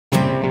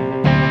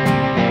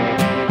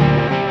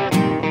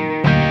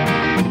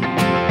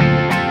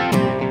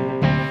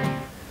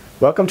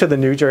Welcome to the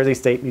New Jersey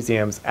State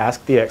Museum's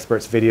Ask the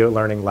Experts video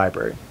learning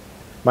library.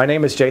 My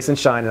name is Jason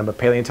Schein and I'm a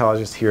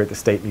paleontologist here at the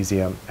State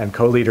Museum and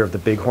co-leader of the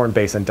Bighorn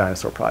Basin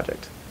Dinosaur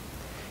Project.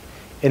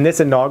 In this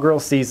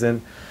inaugural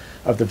season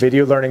of the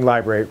video learning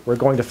library, we're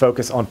going to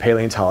focus on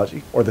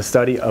paleontology, or the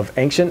study of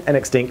ancient and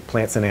extinct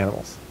plants and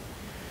animals.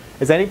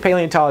 As any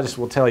paleontologist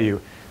will tell you,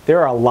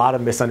 there are a lot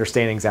of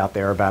misunderstandings out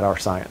there about our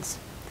science.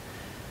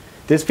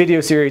 This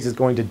video series is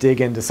going to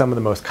dig into some of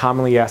the most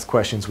commonly asked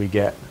questions we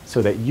get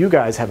so that you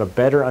guys have a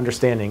better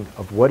understanding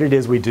of what it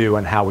is we do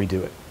and how we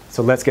do it.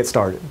 So let's get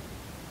started.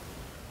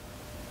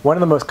 One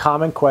of the most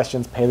common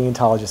questions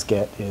paleontologists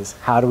get is,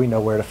 how do we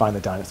know where to find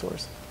the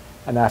dinosaurs?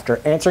 And after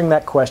answering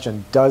that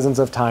question dozens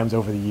of times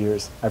over the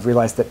years, I've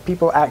realized that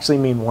people actually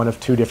mean one of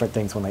two different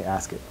things when they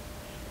ask it.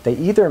 They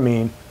either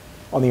mean,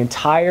 on the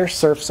entire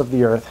surface of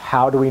the earth,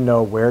 how do we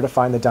know where to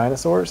find the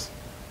dinosaurs?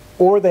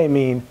 Or they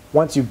mean,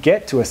 once you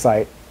get to a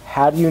site,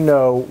 how do you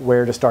know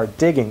where to start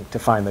digging to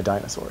find the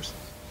dinosaurs?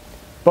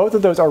 Both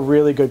of those are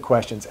really good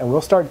questions, and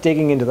we'll start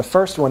digging into the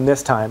first one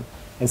this time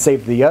and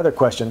save the other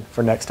question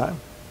for next time.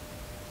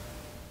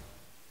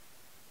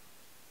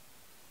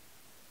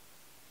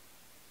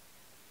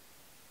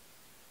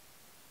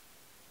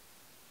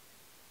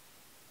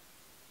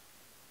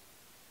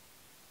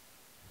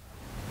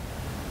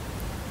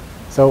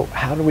 So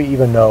how do we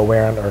even know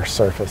where on Earth's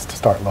surface to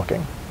start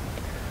looking?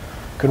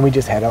 Couldn't we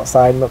just head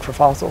outside and look for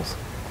fossils?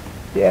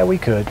 Yeah, we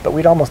could, but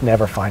we'd almost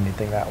never find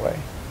anything that way.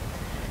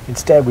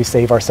 Instead, we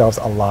save ourselves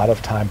a lot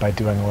of time by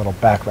doing a little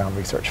background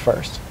research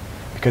first,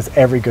 because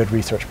every good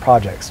research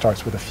project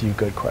starts with a few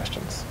good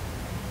questions.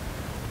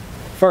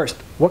 First,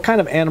 what kind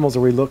of animals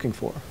are we looking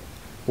for?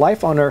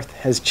 Life on Earth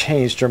has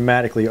changed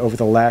dramatically over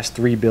the last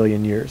 3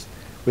 billion years,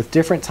 with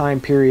different time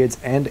periods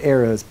and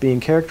eras being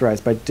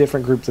characterized by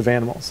different groups of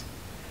animals.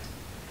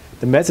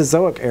 The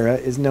Mesozoic era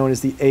is known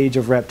as the Age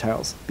of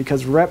Reptiles,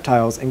 because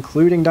reptiles,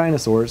 including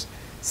dinosaurs,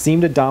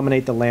 seem to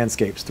dominate the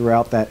landscapes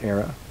throughout that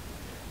era.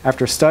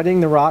 After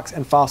studying the rocks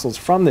and fossils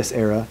from this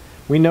era,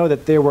 we know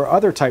that there were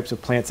other types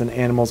of plants and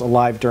animals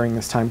alive during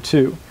this time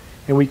too,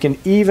 and we can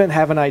even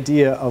have an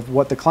idea of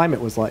what the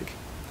climate was like.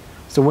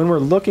 So when we're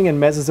looking in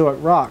Mesozoic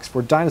rocks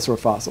for dinosaur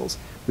fossils,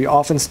 we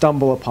often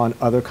stumble upon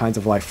other kinds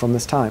of life from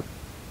this time.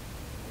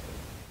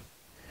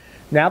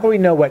 Now that we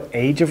know what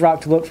age of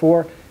rock to look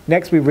for,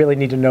 next we really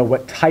need to know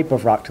what type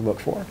of rock to look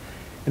for.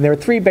 And there are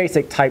three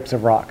basic types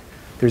of rock.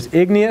 There's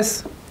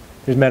igneous,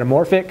 there's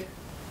metamorphic,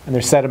 and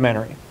there's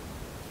sedimentary.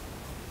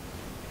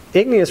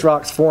 Igneous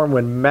rocks form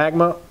when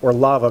magma or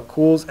lava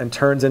cools and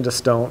turns into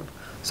stone,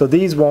 so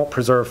these won't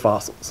preserve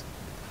fossils.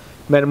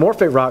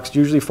 Metamorphic rocks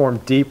usually form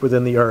deep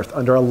within the earth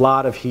under a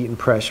lot of heat and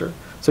pressure,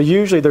 so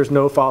usually there's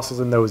no fossils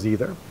in those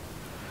either.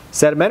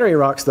 Sedimentary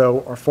rocks,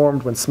 though, are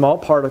formed when small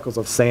particles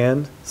of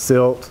sand,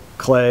 silt,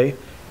 clay,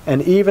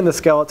 and even the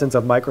skeletons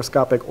of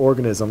microscopic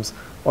organisms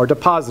are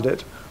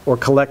deposited or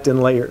collect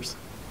in layers.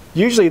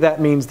 Usually that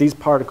means these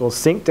particles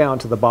sink down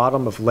to the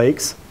bottom of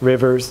lakes,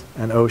 rivers,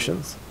 and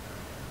oceans.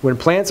 When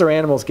plants or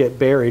animals get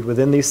buried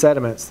within these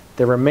sediments,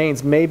 their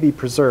remains may be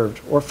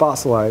preserved or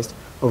fossilized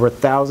over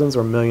thousands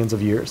or millions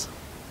of years.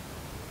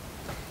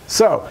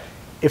 So,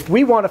 if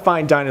we want to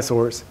find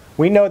dinosaurs,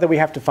 we know that we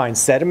have to find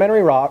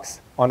sedimentary rocks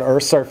on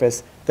Earth's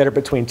surface that are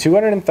between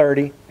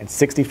 230 and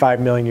 65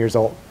 million years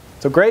old.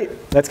 So great,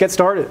 let's get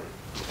started.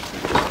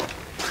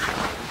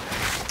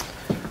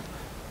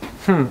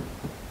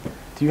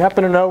 Do you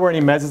happen to know where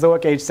any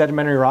Mesozoic age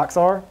sedimentary rocks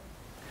are?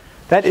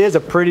 That is a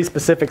pretty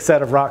specific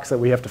set of rocks that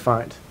we have to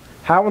find.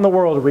 How in the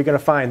world are we going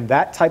to find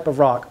that type of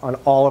rock on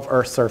all of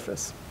Earth's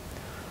surface?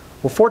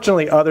 Well,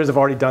 fortunately, others have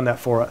already done that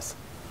for us.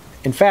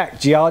 In fact,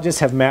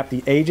 geologists have mapped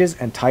the ages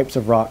and types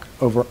of rock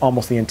over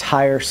almost the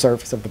entire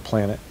surface of the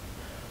planet.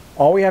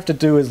 All we have to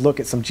do is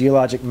look at some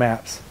geologic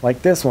maps,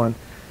 like this one,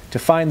 to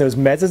find those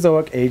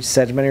Mesozoic age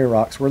sedimentary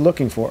rocks we're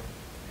looking for.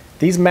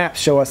 These maps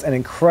show us an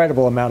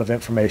incredible amount of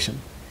information.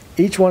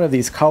 Each one of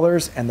these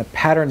colors and the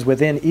patterns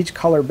within each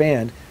color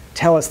band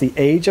tell us the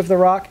age of the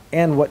rock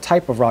and what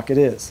type of rock it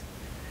is.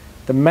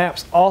 The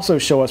maps also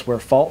show us where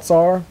faults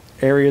are,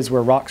 areas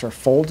where rocks are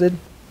folded,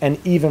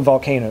 and even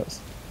volcanoes.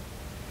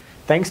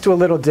 Thanks to a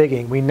little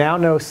digging, we now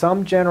know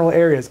some general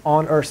areas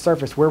on Earth's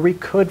surface where we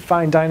could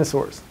find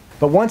dinosaurs.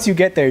 But once you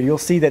get there, you'll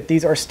see that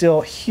these are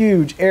still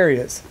huge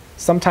areas,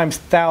 sometimes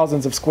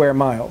thousands of square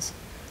miles.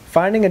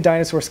 Finding a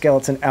dinosaur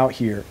skeleton out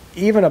here,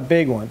 even a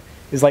big one,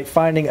 is like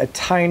finding a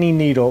tiny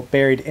needle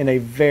buried in a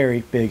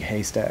very big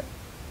haystack.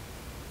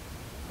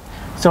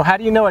 So how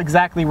do you know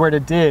exactly where to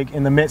dig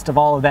in the midst of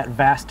all of that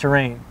vast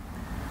terrain?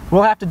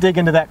 We'll have to dig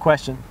into that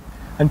question.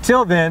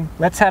 Until then,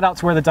 let's head out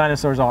to where the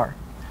dinosaurs are.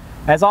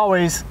 As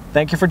always,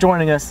 thank you for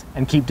joining us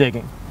and keep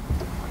digging.